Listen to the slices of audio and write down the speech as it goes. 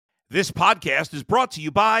This podcast is brought to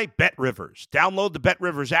you by BetRivers. Download the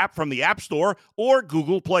BetRivers app from the App Store or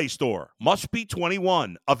Google Play Store. Must be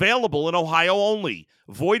 21. Available in Ohio only.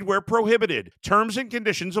 Void where prohibited. Terms and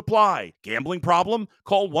conditions apply. Gambling problem?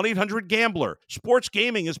 Call 1-800-GAMBLER. Sports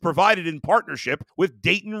gaming is provided in partnership with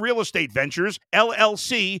Dayton Real Estate Ventures,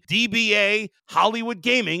 LLC, DBA, Hollywood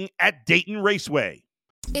Gaming at Dayton Raceway.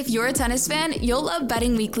 If you're a tennis fan, you'll love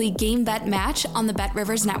Betting Weekly Game Bet Match on the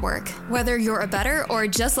BetRivers Network. Whether you're a bettor or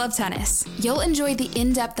just love tennis, you'll enjoy the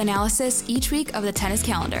in-depth analysis each week of the tennis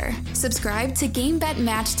calendar. Subscribe to Game Bet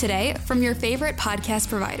Match today from your favorite podcast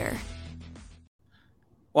provider.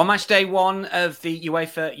 Well, match day one of the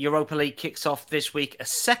UEFA Europa League kicks off this week. A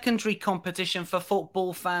secondary competition for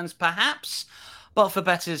football fans, perhaps. But for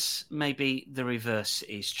bettors, maybe the reverse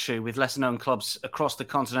is true. With lesser-known clubs across the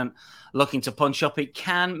continent looking to punch up, it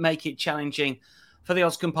can make it challenging for the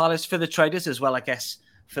odds compilers, for the traders as well, I guess,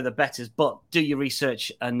 for the bettors. But do your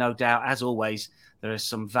research, and no doubt, as always, there are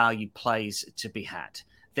some value plays to be had.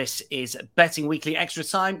 This is Betting Weekly Extra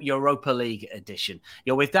Time, Europa League edition.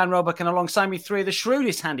 You're with Dan Roebuck, and alongside me, three of the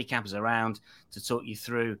shrewdest handicappers around to talk you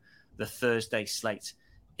through the Thursday slate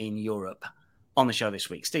in Europe. On the show this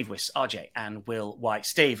week, Steve Wyss, RJ, and Will White.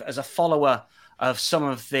 Steve, as a follower of some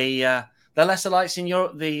of the lesser lights in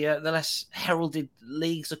Europe, the less heralded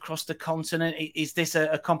leagues across the continent, is this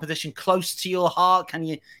a competition close to your heart? Can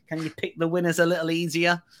you pick the winners a little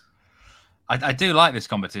easier? I do like this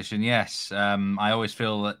competition, yes. I always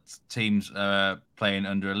feel that teams are playing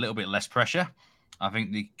under a little bit less pressure. I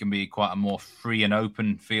think they can be quite a more free and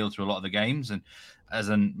open feel to a lot of the games. And as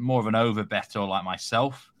more of an over-bettor like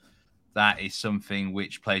myself, that is something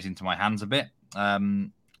which plays into my hands a bit.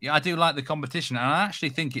 I do like the competition, and I actually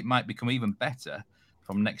think it might become even better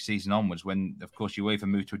from next season onwards when, of course, UEFA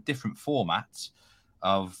move to a different format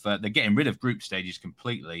of they're getting rid of group stages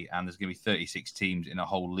completely, and there's going to be 36 teams in a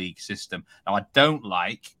whole league system. Now, I don't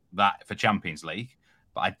like that for Champions League,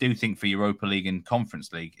 but I do think for Europa League and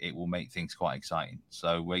Conference League, it will make things quite exciting.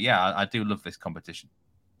 So, I do love this competition.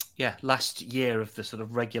 Yeah, last year of the sort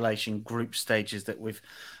of regulation group stages that we've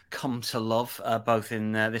come to love, both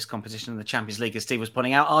in this competition and the Champions League, as Steve was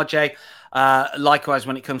pointing out. RJ, likewise,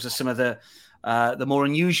 when it comes to some of the more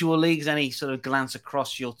unusual leagues, any sort of glance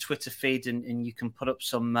across your Twitter feed and you can put up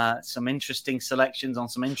some interesting selections on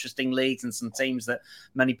some interesting leagues and some teams that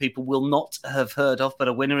many people will not have heard of, but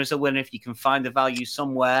a winner is a winner. If you can find the value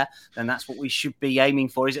somewhere, then that's what we should be aiming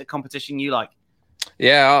for. Is it a competition you like?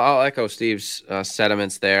 Yeah, I'll echo Steve's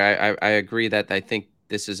sentiments there. I agree that I think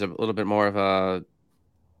this is a little bit more of a,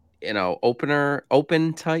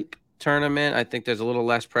 open type tournament. I think there's a little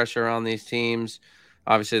less pressure on these teams.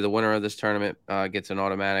 Obviously, the winner of this tournament gets an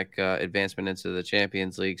automatic advancement into the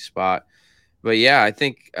Champions League spot. But yeah, I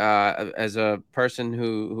think as a person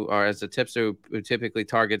or as a tipster who typically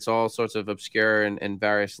targets all sorts of obscure and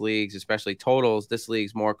various leagues, especially totals, this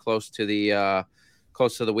league's more close to the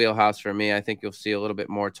wheelhouse for me. I think you'll see a little bit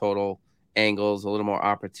more total angles, a little more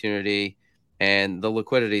opportunity, and the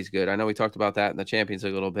liquidity is good. I know we talked about that in the Champions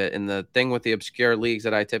League a little bit. And the thing with the obscure leagues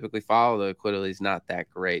that I typically follow, the liquidity is not that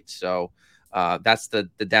great. So that's the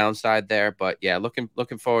downside there. But yeah,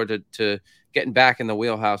 looking forward to getting back in the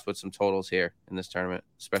wheelhouse with some totals here in this tournament,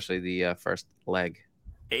 especially the first leg.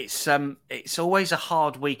 It's always a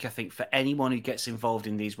hard week, I think, for anyone who gets involved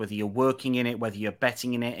in these, whether you're working in it, whether you're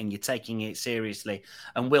betting in it and you're taking it seriously.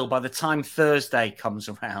 And Will, by the time Thursday comes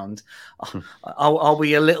around, are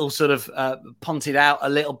we a little sort of punted out a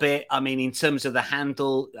little bit? I mean, in terms of the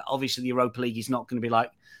handle, obviously the Europa League is not going to be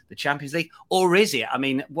like the Champions League, or is it? I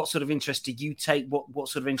mean, what sort of interest do you take? What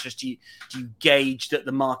sort of interest do you gauge that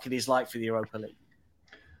the market is like for the Europa League?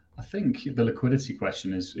 I think the liquidity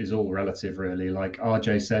question is all relative, really. Like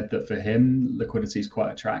RJ said, that for him, liquidity is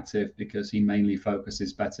quite attractive because he mainly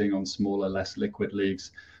focuses betting on smaller, less liquid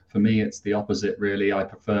leagues. For me, it's the opposite, really. I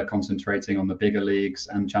prefer concentrating on the bigger leagues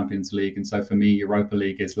and Champions League. And so for me, Europa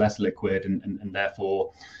League is less liquid and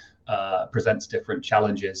therefore presents different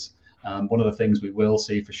challenges. One of the things we will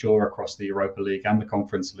see for sure across the Europa League and the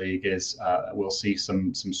Conference League is we'll see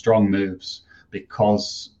some strong moves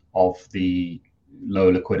because of the low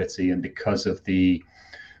liquidity and because of the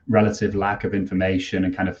relative lack of information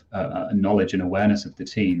and kind of knowledge and awareness of the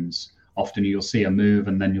teams. Often you'll see a move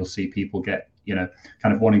and then you'll see people get,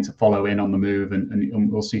 kind of wanting to follow in on the move,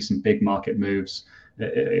 and we'll see some big market moves.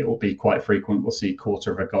 It will be quite frequent. We'll see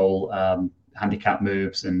quarter of a goal handicap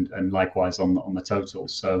moves and likewise on the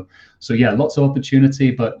totals. So yeah, lots of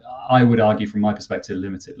opportunity, but I would argue from my perspective,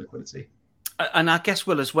 limited liquidity. And I guess,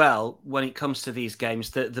 Will, as well, when it comes to these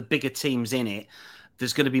games, the bigger teams in it,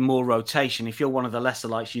 there's going to be more rotation. If you're one of the lesser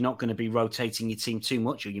lights, you're not going to be rotating your team too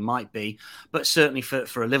much, or you might be. But certainly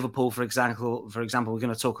for a Liverpool, for example, we're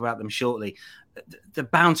going to talk about them shortly. They're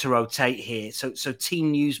bound to rotate here. So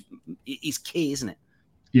team news is key, isn't it?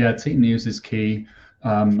 Yeah, team news is key.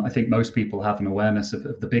 I think most people have an awareness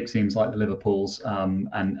of the big teams like the Liverpools,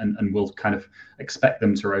 and will kind of expect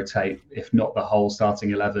them to rotate, if not the whole starting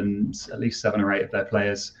 11, at least 7 or 8 of their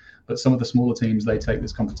players. But some of the smaller teams, they take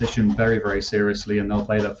this competition very, very seriously, and they'll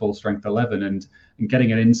play their full strength 11. And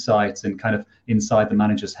getting an insight and kind of inside the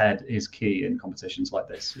manager's head is key in competitions like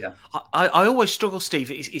this. Yeah, I always struggle, Steve.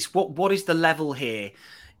 It's what is the level here?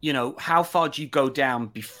 You know, how far do you go down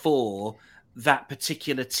before that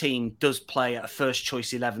particular team does play at a first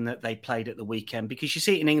choice 11 that they played at the weekend? Because you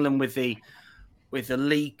see it in England with the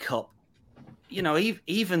League Cup. You know,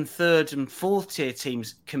 even third and fourth tier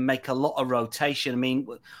teams can make a lot of rotation. I mean,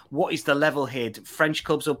 what is the level here? French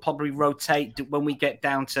clubs will probably rotate. When we get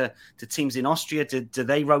down to teams in Austria, do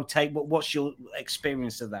they rotate? What's your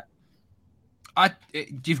experience of that?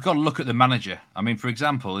 You've got to look at the manager. I mean, for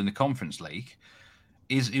example, in the Conference League,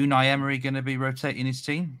 is Unai Emery going to be rotating his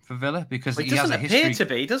team for Villa? Because he has a history. Appear to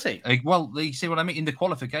be, does he? Well, you see what I mean? In the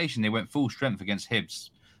qualification, they went full strength against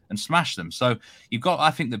Hibs and smashed them. So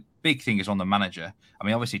I think the big thing is on the manager. I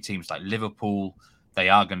mean, obviously teams like Liverpool, they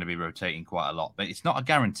are going to be rotating quite a lot, but it's not a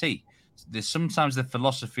guarantee. There's sometimes the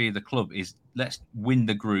philosophy of the club is let's win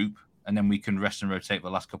the group and then we can rest and rotate for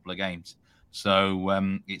the last couple of games.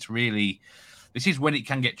 So it's really, this is when it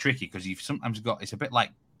can get tricky, because you've sometimes got, it's a bit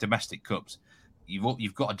like domestic cups.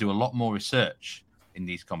 You've got to do a lot more research in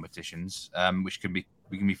these competitions, which can be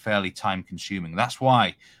fairly time consuming. That's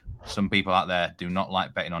why some people out there do not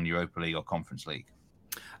like betting on Europa League or Conference League.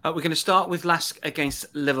 We're going to start with Lask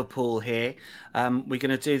against Liverpool here. We're going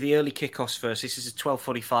to do the early kickoffs first. This is at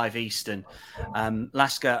 12:45 Eastern.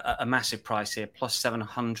 Lask a massive price here, plus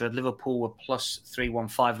 700. Liverpool were plus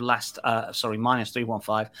 315 minus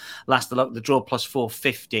 315 last. The draw plus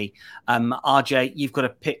 450. RJ, you've got a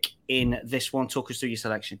pick in this one. Talk us through your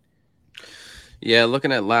selection. Yeah,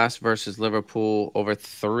 looking at Lask versus Liverpool, over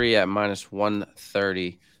 3 at minus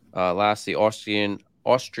 130. Lask, the Austrian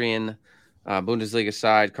Bundesliga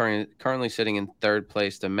side, currently sitting in third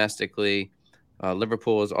place domestically.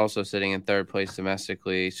 Liverpool is also sitting in third place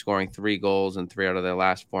domestically, scoring 3 goals in 3 out of their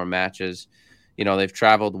last 4 matches. You know, they've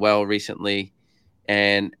traveled well recently.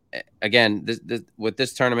 And again, with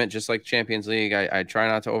this tournament, just like Champions League, I try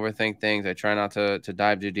not to overthink things. I try not to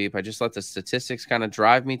dive too deep. I just let the statistics kind of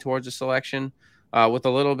drive me towards a selection, with a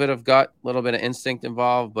little bit of gut, a little bit of instinct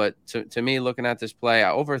involved. But to me, looking at this play,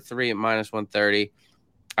 over 3 at minus 130,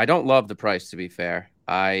 I don't love the price, to be fair.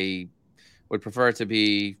 I would prefer it to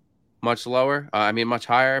be much lower. Much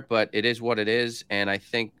higher, but it is what it is. And I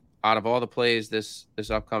think out of all the plays this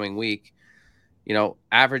upcoming week, you know,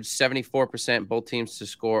 average 74% both teams to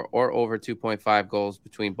score or over 2.5 goals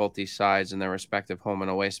between both these sides in their respective home and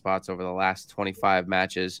away spots over the last 25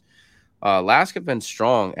 matches. Lask have been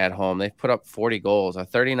strong at home. They've put up 40 goals,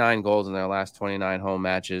 39 goals in their last 29 home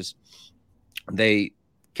matches. They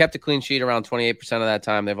kept a clean sheet around 28% of that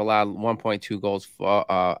time. They've allowed 1.2 goals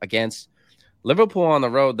against. Liverpool on the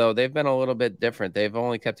road, though, they've been a little bit different. They've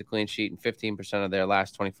only kept a clean sheet in 15% of their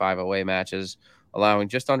last 25 away matches, allowing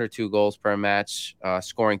just under 2 goals per match,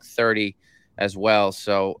 scoring 30 as well.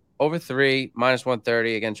 So over 3, minus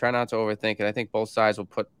 130. Again, try not to overthink it. I think both sides will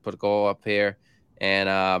put a goal up here. And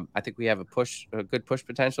I think we have a good push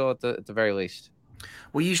potential at the very least.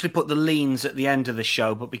 We usually put the leans at the end of the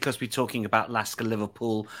show, but because we're talking about Lask and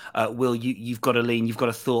Liverpool, Will, you've got a lean, you've got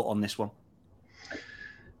a thought on this one.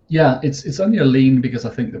 Yeah, it's only a lean because I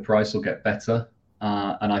think the price will get better.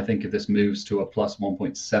 And I think if this moves to a plus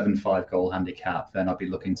 1.75 goal handicap, then I'll be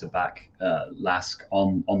looking to back Lask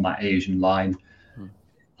on that Asian line.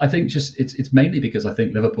 I think just it's mainly because I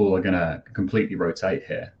think Liverpool are going to completely rotate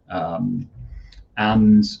here.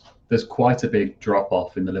 And there's quite a big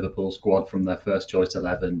drop-off in the Liverpool squad from their first choice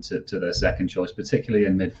 11 to their second choice, particularly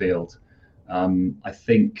in midfield. I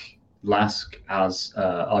think Lask, as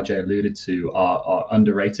RJ alluded to, are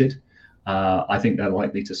underrated. I think they're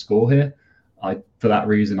likely to score here. For that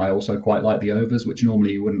reason, I also quite like the overs, which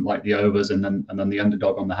normally you wouldn't like the overs, and then the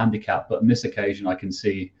underdog on the handicap. But on this occasion, I can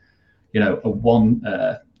see, you know, a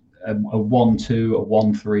 1-2, a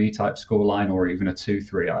 1-3 type scoreline, or even a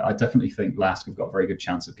 2-3. I definitely think Lask have got a very good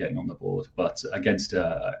chance of getting on the board, but against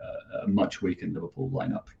a much weakened Liverpool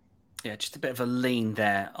lineup. Yeah, just a bit of a lean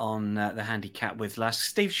there on the handicap with Lask.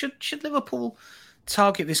 Steve, should Liverpool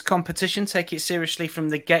target this competition, take it seriously from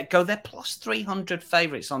the get-go? They're plus 300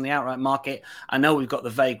 favourites on the outright market. I know we've got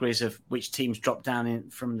the vagaries of which teams drop down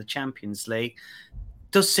from the Champions League.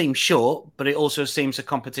 does seem short, but it also seems a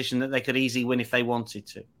competition that they could easily win if they wanted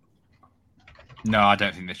to. No, I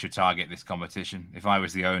don't think they should target this competition. If I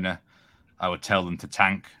was the owner, I would tell them to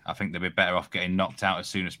tank. I think they'd be better off getting knocked out as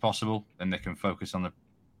soon as possible, then they can focus on the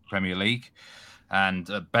Premier League. And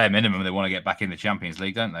at bare minimum, they want to get back in the Champions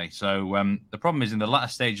League, don't they? So the problem is in the latter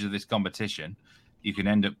stages of this competition, you can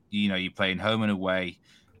end up, you're playing home and away,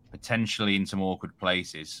 potentially in some awkward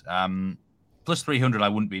places. Plus 300, I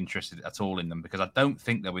wouldn't be interested at all in them because I don't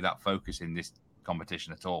think they'll be that focused in this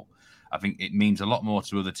competition at all. I think it means a lot more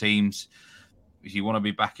to other teams. If you want to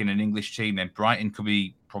be back in an English team, then Brighton could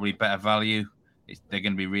be probably better value. They're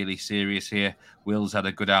going to be really serious here. Will's had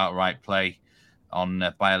a good outright play on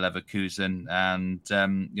Bayer Leverkusen, and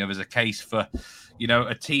there's a case for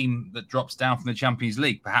a team that drops down from the Champions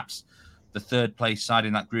League, perhaps the third place side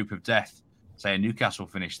in that group of death. Say a Newcastle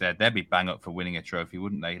finished there, they'd be bang up for winning a trophy,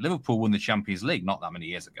 wouldn't they? Liverpool won the Champions League not that many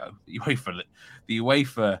years ago. The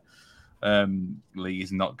UEFA League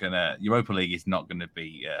is not gonna. Europa League is not going to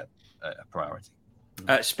be a priority.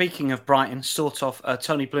 Speaking of Brighton,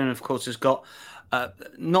 Tony Bloom, of course, has got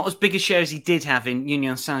not as big a share as he did have in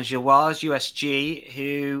Union Saint-Gilloise, USG,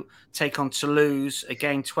 who take on Toulouse,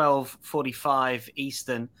 again, 12:45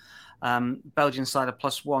 Eastern. Belgian side are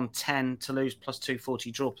plus 110, Toulouse plus 240,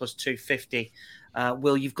 draw plus 250.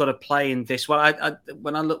 Will, you've got to play in this. Well,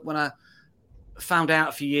 when I found out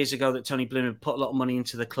a few years ago that Tony Bloom had put a lot of money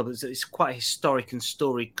into the club, it's quite a historic and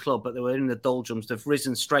storied club, but they were in the doldrums. They've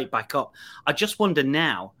risen straight back up. I just wonder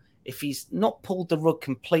now if he's not pulled the rug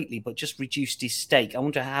completely, but just reduced his stake. I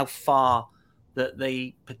wonder how far that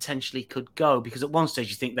they potentially could go, because at one stage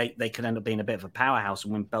you think they could end up being a bit of a powerhouse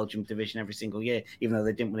and win Belgium division every single year, even though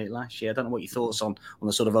they didn't win it last year. I don't know what your thoughts on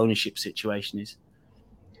the sort of ownership situation is.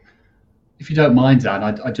 If you don't mind, Dan,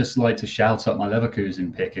 I'd just like to shout up my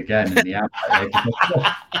Leverkusen pick again in the outright.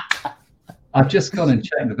 I've just gone and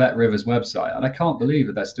checked the Bet Rivers website, and I can't believe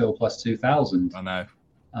that they're still plus 2,000. I know.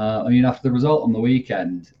 After the result on the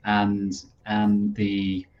weekend and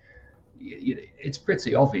it's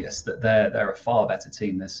pretty obvious that they're a far better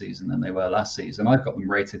team this season than they were last season. I've got them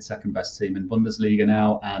rated second best team in Bundesliga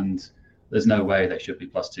now, and there's no way they should be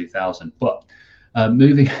plus 2,000. But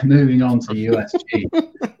moving on to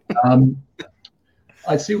USG,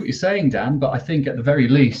 I see what you're saying, Dan, but I think at the very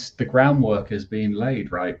least the groundwork has been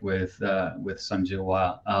laid right with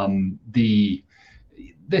Saint-Gilloise.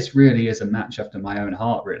 This really is a match after my own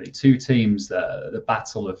heart, really. Two teams, the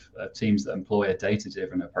battle of teams that employ a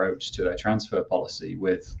data-driven approach to their transfer policy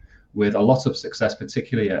with a lot of success,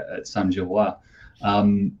 particularly at Saint-Gilloise.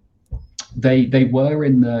 They were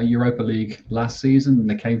in the Europa League last season, and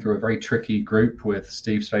they came through a very tricky group with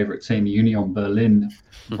Steve's favourite team, Union Berlin,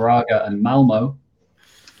 Braga and Malmo.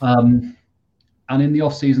 And in the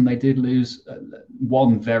off-season, they did lose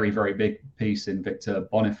one very, very big piece in Victor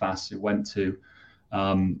Boniface, who went to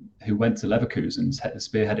Leverkusen,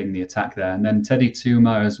 spearheading the attack there. And then Teddy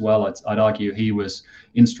Tuma as well. I'd argue he was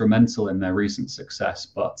instrumental in their recent success,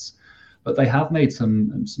 but they have made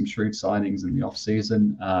some shrewd signings in the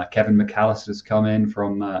off-season. Kevin McAllister's come in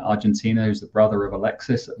from Argentina, who's the brother of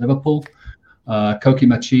Alexis at Liverpool. Koki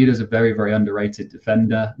Machida is a very, very underrated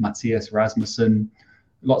defender. Matthias Rasmussen.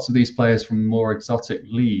 Lots of these players from more exotic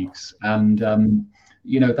leagues. And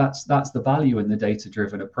that's the value in the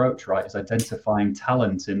data-driven approach, right? Is identifying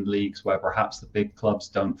talent in leagues where perhaps the big clubs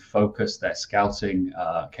don't focus their scouting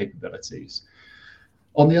capabilities.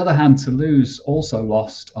 On the other hand, Toulouse also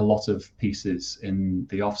lost a lot of pieces in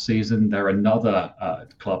the off-season. They're another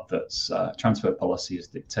club that's transfer policy is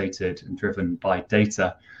dictated and driven by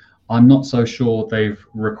data. I'm not so sure they've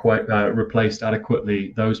replaced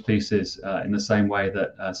adequately those pieces in the same way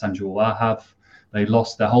that Saint-Gilloise have. They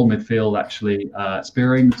lost their whole midfield, actually.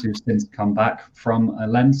 Spearing, who's since come back from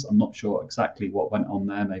Lens. I'm not sure exactly what went on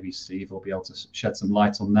there. Maybe Steve will be able to shed some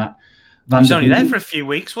light on that. He was only there for a few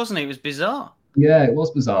weeks, wasn't he? It was bizarre. Yeah, it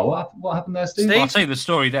was bizarre. What happened there, Steve? Well, I'll tell you the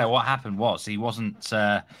story there. What happened was he wasn't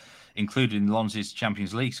included in Lens'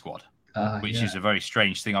 Champions League squad, which is a very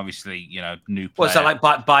strange thing. Obviously, new player. What's that,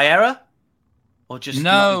 like by error? Or just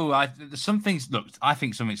no? I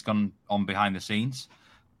think something's gone on behind the scenes.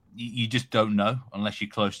 You just don't know unless you're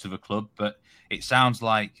close to the club. But it sounds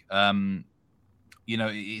like,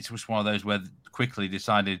 it's just one of those where quickly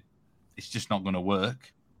decided it's just not going to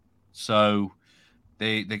work. So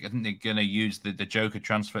they're going to use the Joker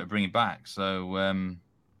transfer to bring it back. So,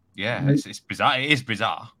 it's bizarre. It is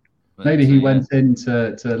bizarre. But, maybe he went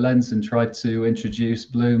into Lens and tried to introduce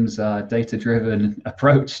Bloom's data-driven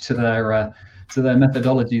approach to their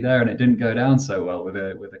methodology there, and it didn't go down so well with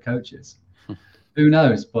the coaches. Who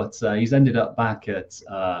knows? But he's ended up back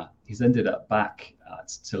at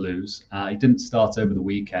Toulouse. He didn't start over the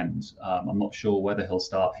weekend. I'm not sure whether he'll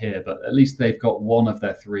start here, but at least they've got one of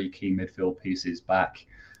their three key midfield pieces back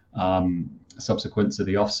subsequent to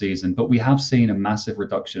the off-season. But we have seen a massive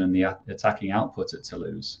reduction in the attacking output at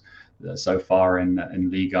Toulouse so far in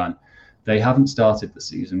Ligue 1. They haven't started the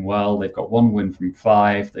season well. They've got 1 win from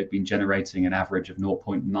 5. They've been generating an average of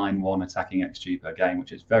 0.91 attacking XG per game,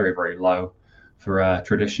 which is very, very low for a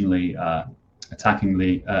traditionally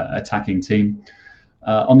attacking team.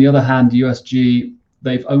 On the other hand, USG,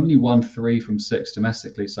 they've only won 3 from 6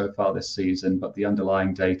 domestically so far this season, but the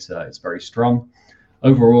underlying data is very strong.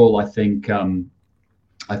 Overall, I think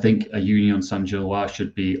a Union Saint-Gilloise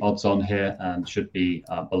should be odds on here and should be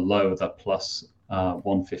below the plus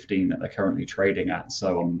 115 that they're currently trading at.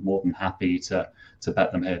 So I'm more than happy to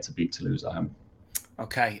bet them here to beat Toulouse at home.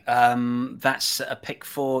 Okay, that's a pick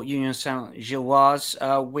for Union Saint-Gilloise.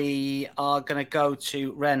 We are going to go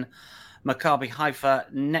to Rennes Maccabi Haifa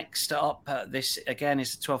next up. This again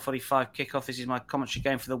is the 12:45 kickoff. This is my commentary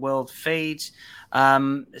game for the World Feed.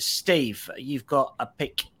 Steve, you've got a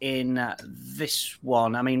pick in this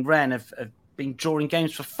one. I mean, Rennes have been drawing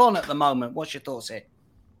games for fun at the moment. What's your thoughts here?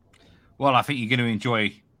 Well, I think you're going to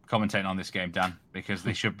enjoy commentating on this game, Dan, because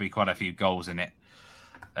there should be quite a few goals in it.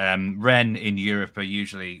 Rennes in Europe are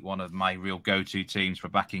usually one of my real go-to teams for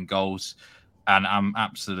backing goals. And I'm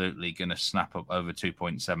absolutely going to snap up over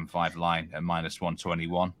 2.75 line at minus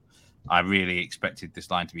 121. I really expected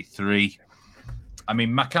this line to be 3. I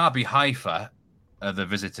mean, Maccabi Haifa are the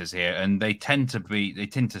visitors here, and they tend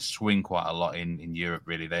to swing quite a lot in Europe,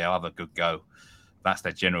 really. They have a good go. That's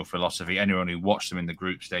their general philosophy. Anyone who watched them in the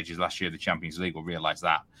group stages last year, the Champions League, will realise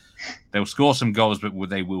that. They'll score some goals, but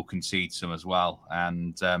they will concede some as well.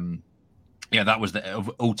 And that was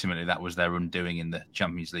ultimately that was their undoing in the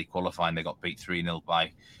Champions League qualifying. They got beat 3-0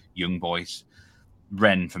 by Young Boys.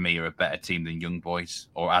 Rennes, for me, are a better team than Young Boys,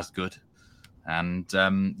 or as good. And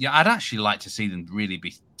I'd actually like to see them really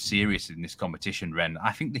be serious in this competition, Rennes.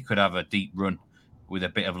 I think they could have a deep run with a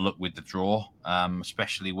bit of luck with the draw,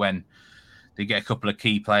 especially when they get a couple of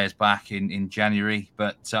key players back in January.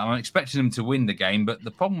 But I'm expecting them to win the game. But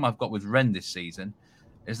the problem I've got with Rennes this season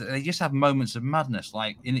is that they just have moments of madness,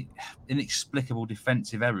 like inexplicable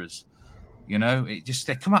defensive errors. You know,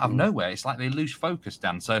 they come out of nowhere. It's like they lose focus,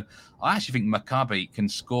 Dan. So I actually think Maccabi can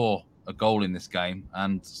score a goal in this game.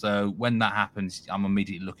 And so when that happens, I'm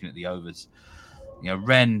immediately looking at the overs. You know,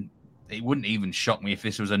 Rennes, it wouldn't even shock me if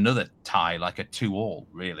this was another tie, like a 2-2,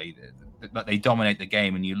 really. But they dominate the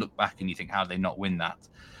game, and you look back and you think, how did they not win that?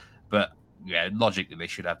 But yeah, logically, they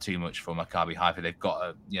should have too much for Maccabi Haifa. They've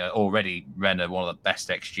got already Rennes are one of the best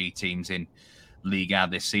XG teams in Ligue 1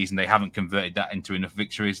 this season. They haven't converted that into enough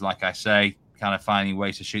victories, like I say, kind of finding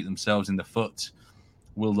ways to shoot themselves in the foot.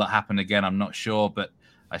 Will that happen again? I'm not sure, but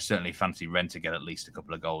I certainly fancy Rennes to get at least a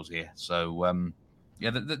couple of goals here. So,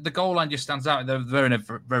 the goal line just stands out. They're in a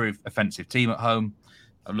very offensive team at home.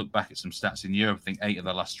 I look back at some stats in Europe. I think 8 of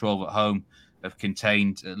the last 12 at home have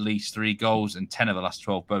contained at least 3 goals, and 10 of the last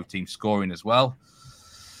 12 both teams scoring as well.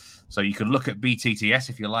 So you could look at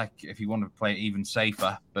BTTS if you like, if you want to play it even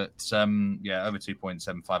safer. But over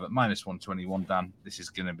 2.75 at minus 121, Dan. This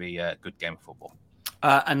is going to be a good game of football.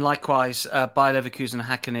 And likewise, Bayer Leverkusen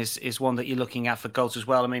Hacken is one that you're looking at for goals as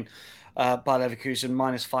well. I mean, Bayer Leverkusen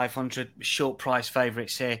minus 500, short price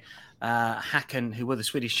favourites here. Hacken, who were the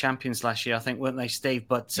Swedish champions last year, I think, weren't they, Steve?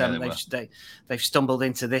 But they've stumbled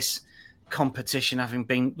into this competition, having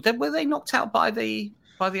been. Were they knocked out by the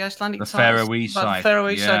Icelandic side? Faroese side. The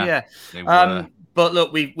Faroese side, yeah. They were. But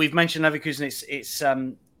look, we've mentioned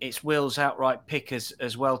Leverkusen. It's Will's outright pick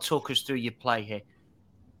as well. Talk us through your play here.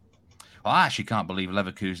 Well, I actually can't believe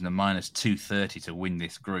Leverkusen are minus 230 to win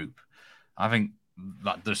this group. I think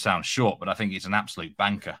that does sound short, but I think it's an absolute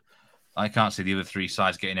banker. I can't see the other 3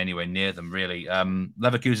 sides getting anywhere near them, really.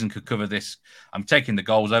 Leverkusen could cover this. I'm taking the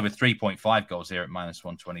goals over 3.5 goals here at minus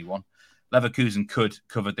 121. Leverkusen could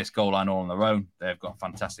cover this goal line all on their own. They've got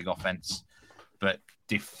fantastic offense. But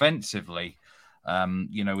defensively,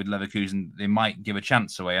 with Leverkusen, they might give a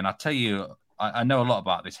chance away. And I'll tell you, I know a lot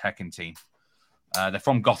about this Hecken team. They're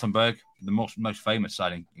from Gothenburg. The most famous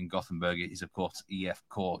side in Gothenburg is, of course,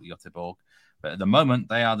 EFK Göteborg. But at the moment,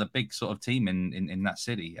 they are the big sort of team in that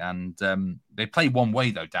city. And they play one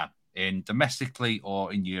way, though, Dan, in domestically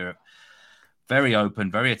or in Europe. Very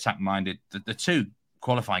open, very attack-minded. The 2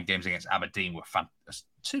 qualifying games against Aberdeen were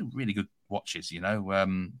 2 really good watches,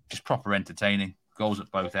 just proper entertaining, goals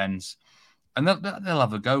at both ends. And they'll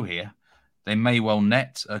have a go here. They may well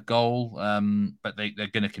net a goal, but they're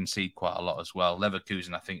going to concede quite a lot as well.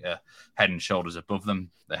 Leverkusen, I think, are head and shoulders above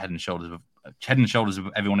them. They're head and shoulders of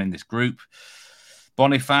everyone in this group.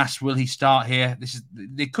 Boniface, will he start here?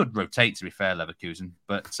 They could rotate, to be fair, Leverkusen,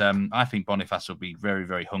 but I think Boniface will be very,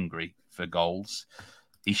 very hungry for goals.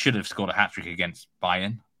 He should have scored a hat-trick against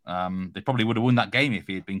Bayern. They probably would have won that game if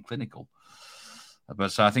he had been clinical.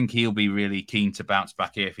 But so I think he'll be really keen to bounce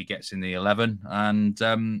back here if he gets in the 11. And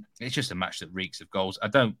it's just a match that reeks of goals. I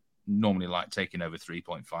don't normally like taking over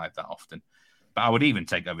 3.5 that often, but I would even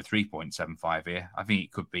take over 3.75 here. I think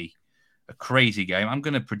it could be a crazy game. I'm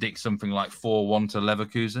going to predict something like 4-1 to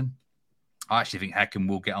Leverkusen. I actually think Häcken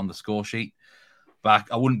will get on the score sheet, but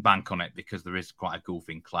I wouldn't bank on it because there is quite a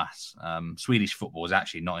golfing class. Swedish football is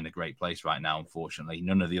actually not in a great place right now, unfortunately.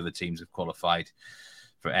 None of the other teams have qualified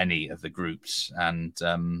for any of the groups, and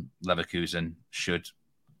Leverkusen should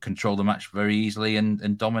control the match very easily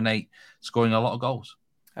and dominate, scoring a lot of goals.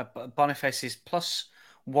 Boniface is plus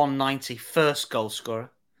 190 first goal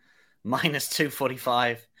scorer, minus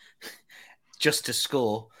 245 just to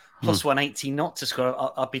score, plus 180 not to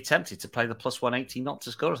score. I'd be tempted to play the plus 180 not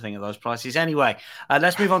to score, I think, at those prices. Anyway,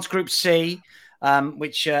 let's move on to Group C,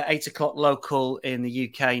 which 8 o'clock local in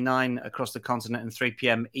the UK, 9 across the continent, and 3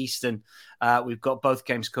 p.m. Eastern. We've got both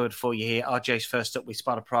games covered for you here. RJ's first up with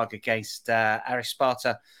Sparta Prague against Aris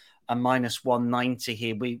Sparta, a minus 190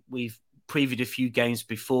 here. We've previewed a few games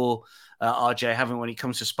before, RJ, haven't we? When it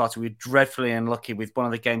comes to Sparta, we were dreadfully unlucky with one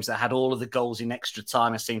of the games that had all of the goals in extra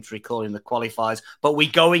time, I seem to recall, in the qualifiers. But we're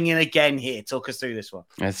going in again here. Talk us through this one.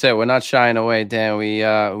 That's it. We're not shying away, Dan. We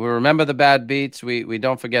remember the bad beats. We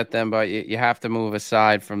don't forget them, but you have to move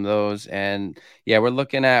aside from those. And, yeah, I'm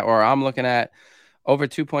looking at over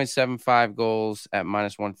 2.75 goals at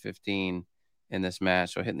minus 115 in this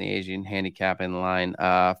match. So hitting the Asian handicap in line.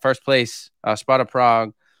 First place, Sparta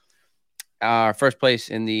Prague. First place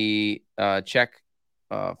in the Czech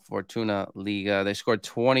Fortuna Liga. They scored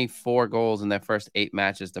 24 goals in their first 8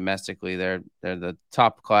 matches domestically. They're the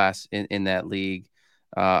top class in that league.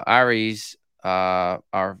 Aris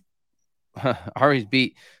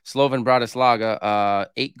beat Slovan Bratislava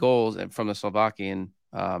 8 goals from the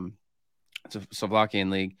Slovakian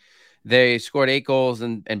league. They scored 8 goals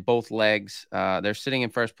in both legs. They're sitting in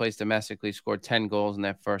first place domestically, scored 10 goals in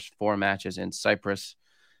their first 4 matches in Cyprus.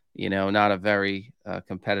 Not a very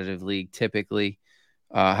competitive league typically.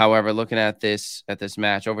 However, looking at this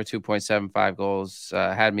match, over 2.75 goals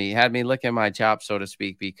had me licking my chops, so to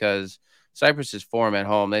speak, because Cyprus's form at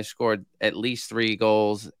home, they scored at least 3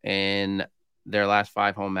 goals in their last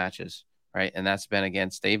 5 home matches, right? And that's been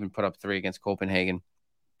they even put up 3 against Copenhagen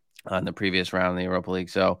in the previous round of the Europa League.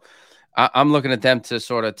 So I'm looking at them to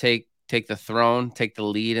sort of take the throne, take the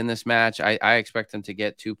lead in this match. I expect them to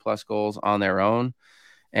get 2+ goals on their own.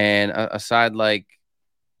 And a side like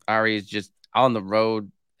Ari is just on the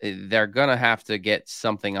road, they're going to have to get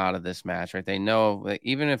something out of this match, right? They know that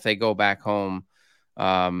even if they go back home,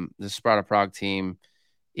 the Sparta Prague team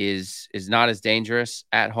is not as dangerous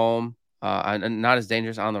at home and not as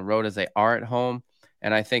dangerous on the road as they are at home.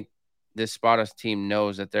 And I think this Sparta team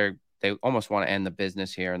knows that they almost want to end the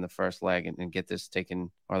business here in the first leg and get this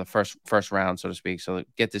taken, or the first round, so to speak. So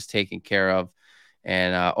get this taken care of.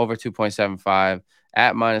 And over 2.75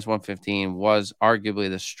 at minus 115 was arguably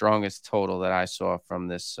the strongest total that I saw from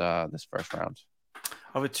this first round.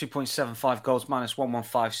 Over 2.75 goals, minus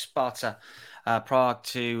 115, Sparta Prague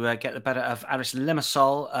to get the better of Aris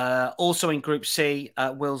Limassol. Also in Group C,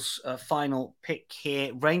 Will's final pick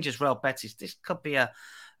here, Rangers Real Betis. This could be a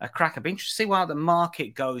cracker. Be interested to see how the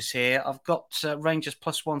market goes here. I've got Rangers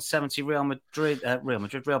plus 170, Real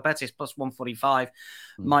Betis plus 145.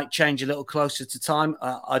 Might change a little closer to time.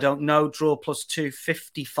 I don't know. Draw plus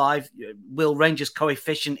 255. Will Rangers'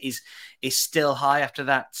 coefficient is still high after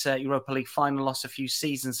that Europa League final loss a few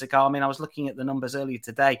seasons ago. I mean, I was looking at the numbers earlier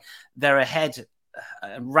today. They're ahead,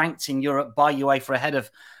 ranked in Europe by UEFA, ahead of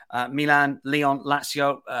Milan, Lyon,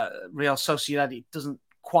 Lazio, Real Sociedad. It doesn't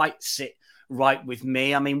quite sit right with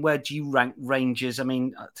me. I mean, where do you rank Rangers? I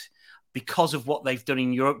mean, because of what they've done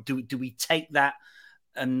in Europe, do we take that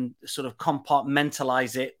and sort of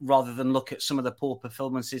compartmentalize it rather than look at some of the poor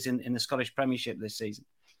performances in the Scottish Premiership this season?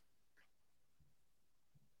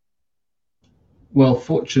 Well,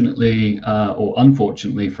 fortunately or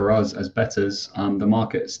unfortunately for us as bettors, the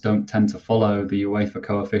markets don't tend to follow the UEFA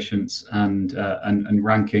coefficients and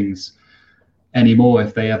rankings anymore.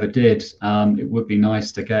 If they ever did, it would be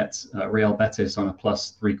nice to get Real Betis on a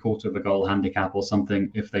plus 3/4 of a goal handicap or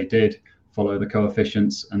something if they did follow the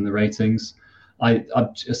coefficients and the ratings.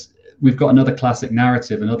 We've got another classic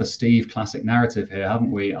narrative, another Steve classic narrative here, haven't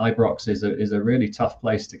we? Ibrox is a really tough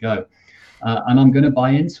place to go. And I'm going to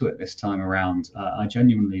buy into it this time around. I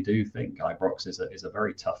genuinely do think Ibrox is a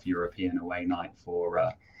very tough European away night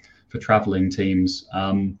for travelling teams.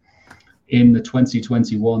 In the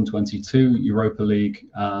 2021-22 Europa League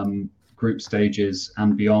group stages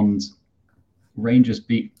and beyond, Rangers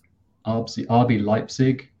beat RB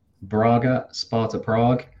Leipzig, Braga, Sparta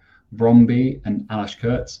Prague, Brøndby, and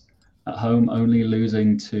Alashkert at home, only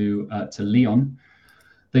losing to Lyon.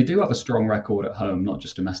 They do have a strong record at home, not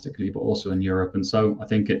just domestically, but also in Europe. And so I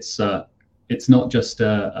think it's not just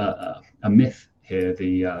a myth here,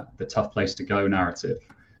 the tough place to go narrative.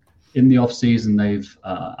 In the off-season, they've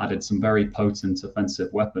added some very potent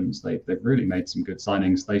offensive weapons. They've really made some good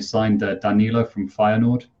signings. They signed Danilo from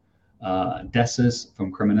Feyenoord, Dessers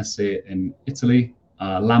from Cremonese in Italy,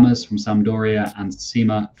 Lammers from Sampdoria, and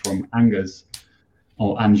Sima from Angers.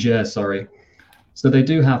 So they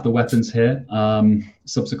do have the weapons here.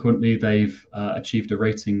 Subsequently, they've achieved a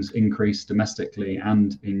ratings increase domestically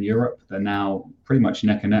and in Europe. They're now pretty much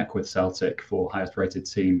neck and neck with Celtic for highest rated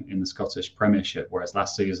team in the Scottish Premiership, whereas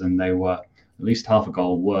last season they were at least half a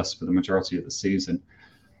goal worse for the majority of the season.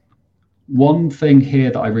 One thing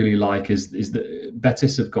here that I really like is that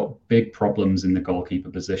Betis have got big problems in the goalkeeper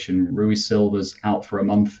position. Rui Silva's out for a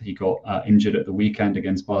month. He got injured at the weekend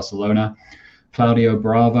against Barcelona. Claudio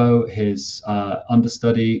Bravo, his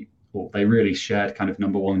understudy, well, they really shared kind of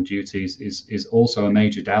number one duties, is also a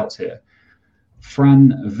major doubt here.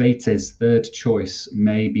 Fran Veites, third choice,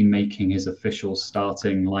 may be making his official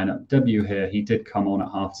starting lineup debut here. He did come on at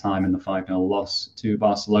half-time in the 5-0 loss to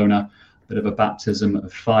Barcelona, a bit of a baptism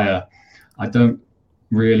of fire. I don't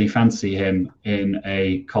really fancy him in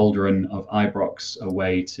a cauldron of Ibrox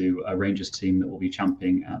away to a Rangers team that will be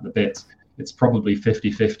champing at the bit. It's probably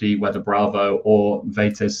 50-50 whether Bravo or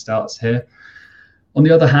Veites starts here. On the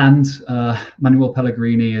other hand, Manuel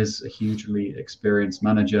Pellegrini is a hugely experienced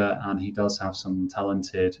manager, and he does have some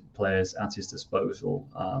talented players at his disposal,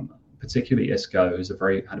 particularly Isco, who's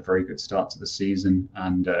had a very good start to the season,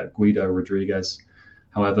 and Guido Rodriguez.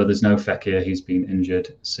 However, there's no Fekir. He's been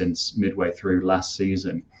injured since midway through last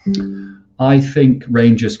season. I think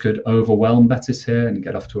Rangers could overwhelm Betis here and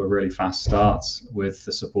get off to a really fast start with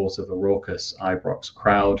the support of a raucous Ibrox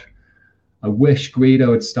crowd. I wish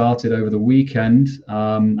Guido had started over the weekend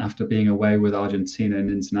after being away with Argentina in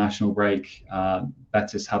international break.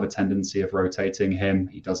 Betis have a tendency of rotating him.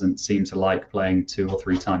 He doesn't seem to like playing 2 or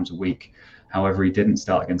 3 times a week. However, he didn't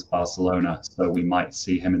start against Barcelona, so we might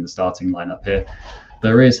see him in the starting lineup here.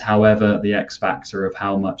 There is, however, the X factor of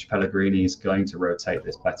how much Pellegrini is going to rotate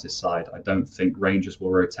this Betis side. I don't think Rangers will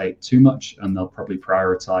rotate too much, and they'll probably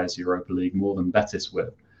prioritise Europa League more than Betis will.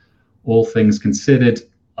 All things considered,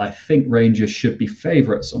 I think Rangers should be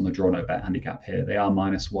favourites on the draw no bet handicap here. They are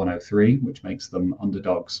minus 103, which makes them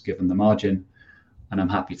underdogs given the margin, and I'm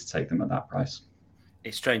happy to take them at that price.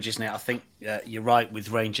 It's strange, isn't it? I think you're right with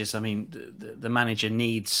Rangers. I mean, the manager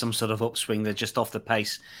needs some sort of upswing. They're just off the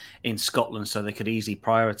pace in Scotland, so they could easily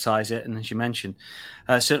prioritise it. And as you mentioned,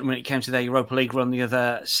 certainly when it came to their Europa League run the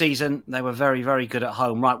other season, they were very, very good at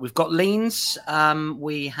home. Right, we've got leans.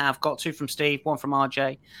 We have got 2 from Steve, 1 from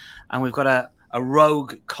RJ, and we've got a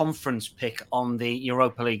rogue conference pick on the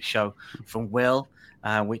Europa League show from Will,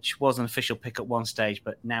 which was an official pick at one stage,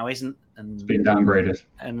 but now isn't. And it's been downgraded.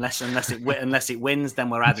 Unless it wins,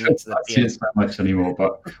 then we're adding it to the PM. It's not much anymore,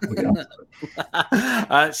 but we'll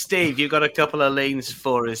get Steve, you've got a couple of leans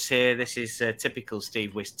for us here. This is typical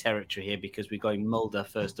Steve Wyss territory here because we're going Mulder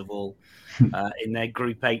first of all in their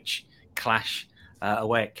Group H clash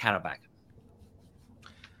away at Karabakh.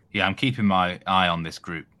 Yeah, I'm keeping my eye on this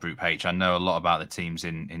Group H. I know a lot about the teams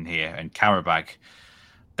in here, and Karabakh,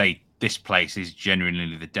 this place is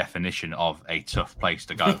genuinely the definition of a tough place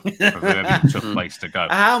to go. Tough place to go.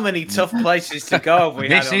 How many tough places to go have we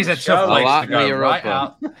had? This is a tough place to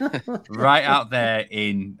go. Right out there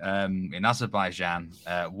in Azerbaijan.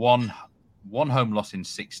 One home loss in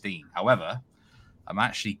 16. However, I'm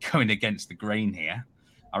actually going against the grain here.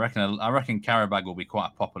 I reckon Karabakh will be quite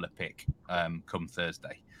a popular pick come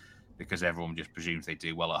Thursday, because everyone just presumes they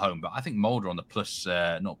do well at home. But I think Mulder on the plus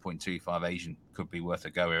 0.25 Asian could be worth a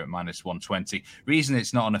go here at minus 120. Reason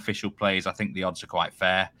it's not an official play is I think the odds are quite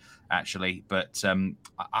fair, actually. But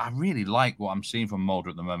I really like what I'm seeing from Mulder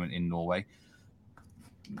at the moment in Norway.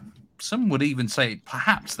 Some would even say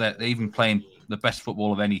perhaps that they're even playing the best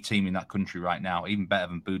football of any team in that country right now, even better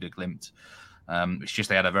than Bodø Glimt. It's just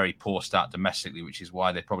they had a very poor start domestically, which is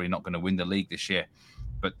why they're probably not going to win the league this year.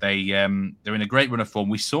 But they're in a great run of form.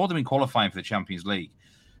 We saw them in qualifying for the Champions League.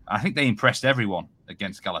 I think they impressed everyone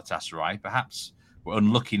against Galatasaray. Perhaps were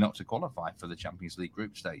unlucky not to qualify for the Champions League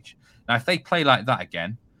group stage. Now, if they play like that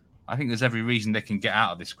again, I think there's every reason they can get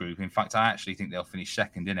out of this group. In fact, I actually think they'll finish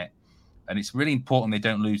second in it. And it's really important they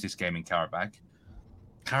don't lose this game in Karabakh.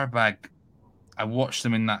 Karabakh, I watched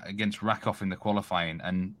them in that against Rakov in the qualifying,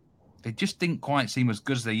 and they just didn't quite seem as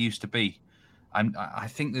good as they used to be. I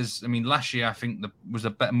think last year I think was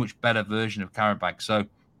a much better version of Karabakh. So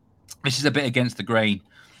this is a bit against the grain,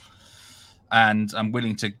 and I'm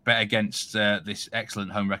willing to bet against this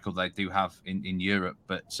excellent home record they do have in Europe.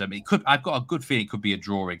 But I've got a good feeling it could be a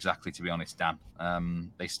draw. Exactly, to be honest, Dan.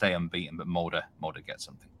 They stay unbeaten, but Mulder gets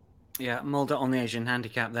something. Yeah, Mulder on the Asian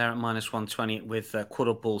handicap there at -120 with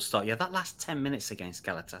quarter ball start. Yeah, that last 10 minutes against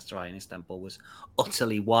Galatasaray in Istanbul was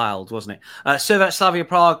utterly wild, wasn't it? Servette Slavia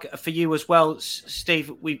Prague for you as well,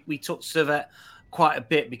 Steve. We took Servette quite a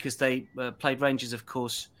bit because they played Rangers, of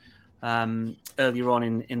course, earlier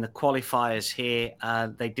on in the qualifiers here.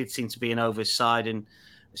 They did seem to be an overside, and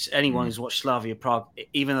anyone who's watched Slavia Prague,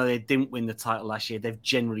 even though they didn't win the title last year, they've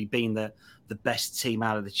generally been the best team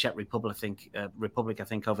out of the Czech Republic, I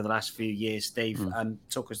think, over the last few years. Steve,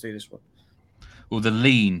 talk us through this one. Well, the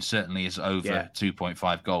lean certainly is over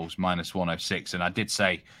 2.5 goals, -106. And I did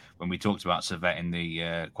say when we talked about Servette in the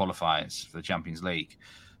qualifiers for the Champions League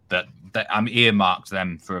that I'm earmarked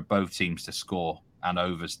them for both teams to score and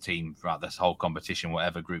overs team throughout this whole competition,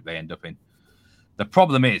 whatever group they end up in. The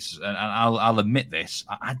problem is, and I'll admit this,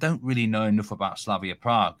 I don't really know enough about Slavia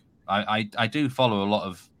Prague. I do follow a lot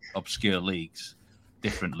of obscure leagues,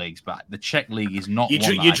 different leagues, but the Czech league is not.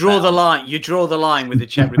 You draw the line. You draw the line with the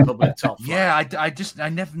Czech Republic top flight. Yeah, I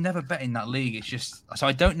never bet in that league. It's just so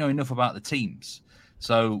I don't know enough about the teams.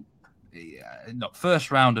 So,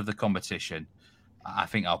 first round of the competition, I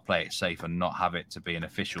think I'll play it safe and not have it to be an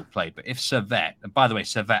official play. But if Servette, and by the way,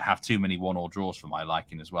 Servette have too many 1-1 draws for my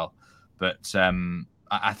liking as well. But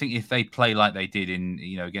I think if they play like they did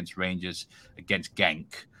against Rangers, against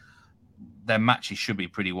Genk, their matches should be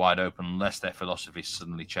pretty wide open unless their philosophies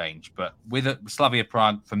suddenly change. But with Slavia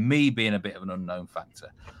Prague, for me being a bit of an unknown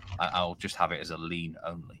factor, I'll just have it as a lean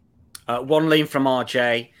only. One lean from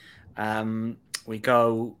RJ. We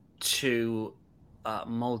go to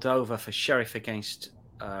Moldova for Sheriff against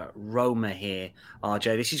Roma here.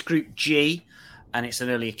 RJ, this is Group G, and it's an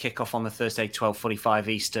earlier kickoff on the Thursday, 12:45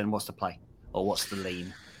 Eastern. What's the play, or what's the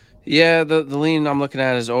lean? Yeah, the lean I'm looking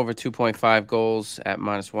at is over 2.5 goals at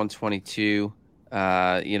 -122.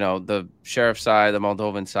 The Sheriff side, the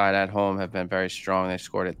Moldovan side at home have been very strong. They've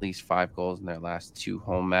scored at least 5 goals in their last 2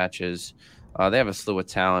 home matches. They have a slew of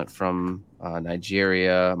talent from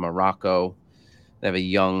Nigeria, Morocco. They have a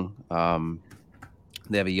young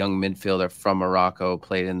midfielder from Morocco,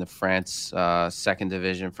 played in the France second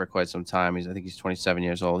division for quite some time. I think he's 27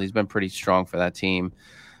 years old. He's been pretty strong for that team.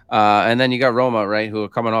 And then you got Roma, right, who are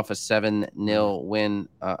coming off a 7-0 win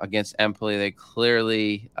against Empoli. They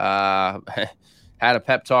clearly had a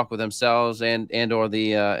pep talk with themselves and or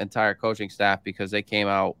the entire coaching staff, because they came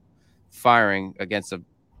out firing against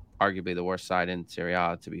arguably the worst side in Serie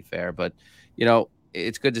A, to be fair. But,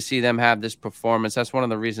 it's good to see them have this performance. That's one of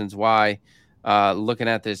the reasons why, looking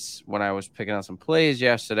at this when I was picking out some plays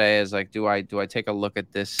yesterday, is like, do I take a look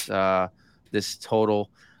at this this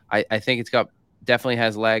total? I think it's definitely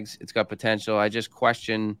has legs. It's got potential. I just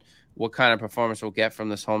question what kind of performance we'll get from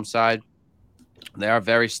this home side. They are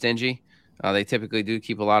very stingy. They typically do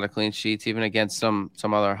keep a lot of clean sheets, even against some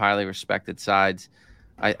other highly respected sides.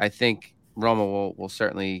 I think Roma will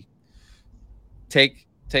certainly take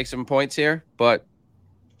some points here, but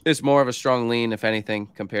it's more of a strong lean, if anything,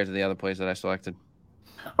 compared to the other plays that I selected.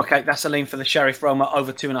 Okay, that's a lean for the Sheriff. Roma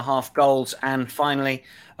over 2.5 goals. And finally,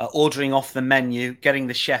 ordering off the menu, getting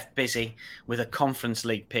the chef busy with a Conference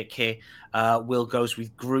League pick here. Will goes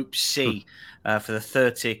with Group C for the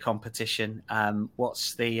third-tier competition.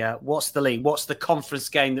 What's the lean? What's the conference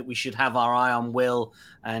game that we should have our eye on, Will?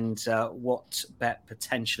 And what bet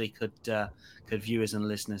potentially could viewers and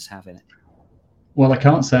listeners have in it? Well, I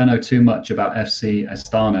can't say I know too much about FC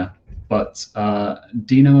Astana, but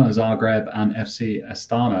Dinamo Zagreb and FC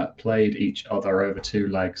Astana played each other over 2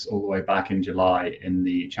 legs all the way back in July in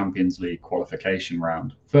the Champions League qualification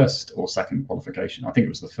round. First or second qualification. I think it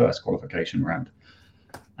was the first qualification round.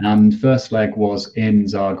 And first leg was in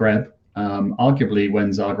Zagreb. Arguably when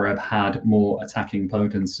Zagreb had more attacking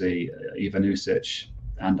potency, Ivanusic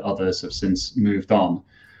and others have since moved on.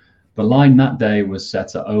 The line that day was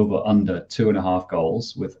set at over under 2.5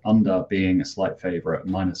 goals, with under being a slight favourite,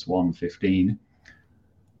 -115.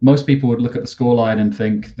 Most people would look at the scoreline and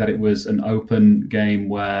think that it was an open game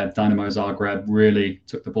where Dinamo Zagreb really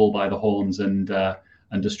took the bull by the horns and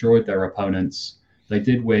destroyed their opponents. They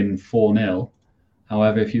did win 4-0.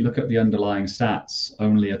 However, if you look at the underlying stats,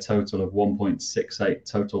 only a total of 1.68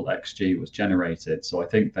 total XG was generated. So I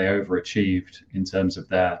think they overachieved in terms of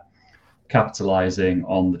their capitalizing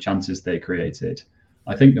on the chances they created.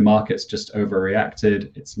 I think the market's just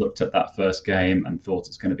overreacted. It's looked at that first game and thought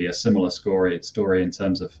it's going to be a similar story in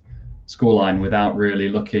terms of scoreline without really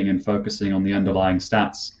looking and focusing on the underlying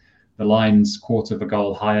stats. The line's quarter of a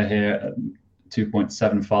goal higher here at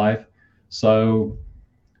 2.75. So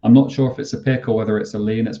I'm not sure if it's a pick or whether it's a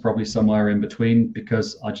lean. It's probably somewhere in between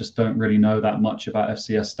because I just don't really know that much about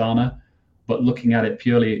FC Astana. But looking at it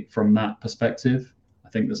purely from that perspective, I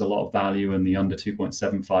think there's a lot of value in the under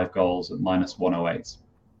 2.75 goals at -108.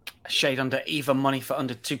 A shade under even money for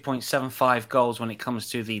under 2.75 goals when it comes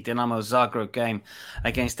to the Dinamo Zagreb game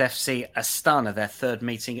against FC Astana, their third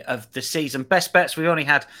meeting of the season. Best bets, we only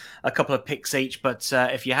had a couple of picks each, but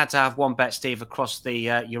if you had to have one bet, Steve, across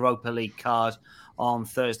the Europa League card on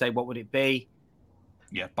Thursday, what would it be?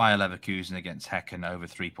 Yeah, Bayer Leverkusen against Häcken over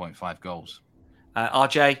 3.5 goals.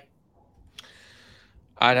 RJ?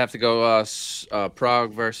 I'd have to go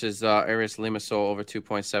Prague versus Aris Limassol over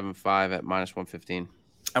 2.75 at -115.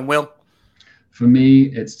 And Will? For me,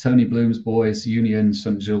 it's Tony Bloom's boys, Union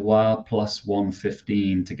Saint-Gilloise,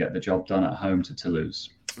 +115 to get the job done at home to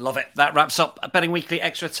Toulouse. Love it. That wraps up Betting Weekly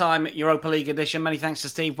Extra Time Europa League edition. Many thanks to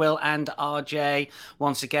Steve, Will, and RJ.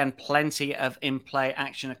 Once again, plenty of in-play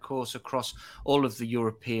action, of course, across all of the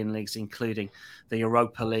European leagues, including the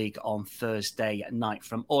Europa League on Thursday night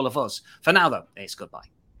from all of us. For now, though, it's goodbye.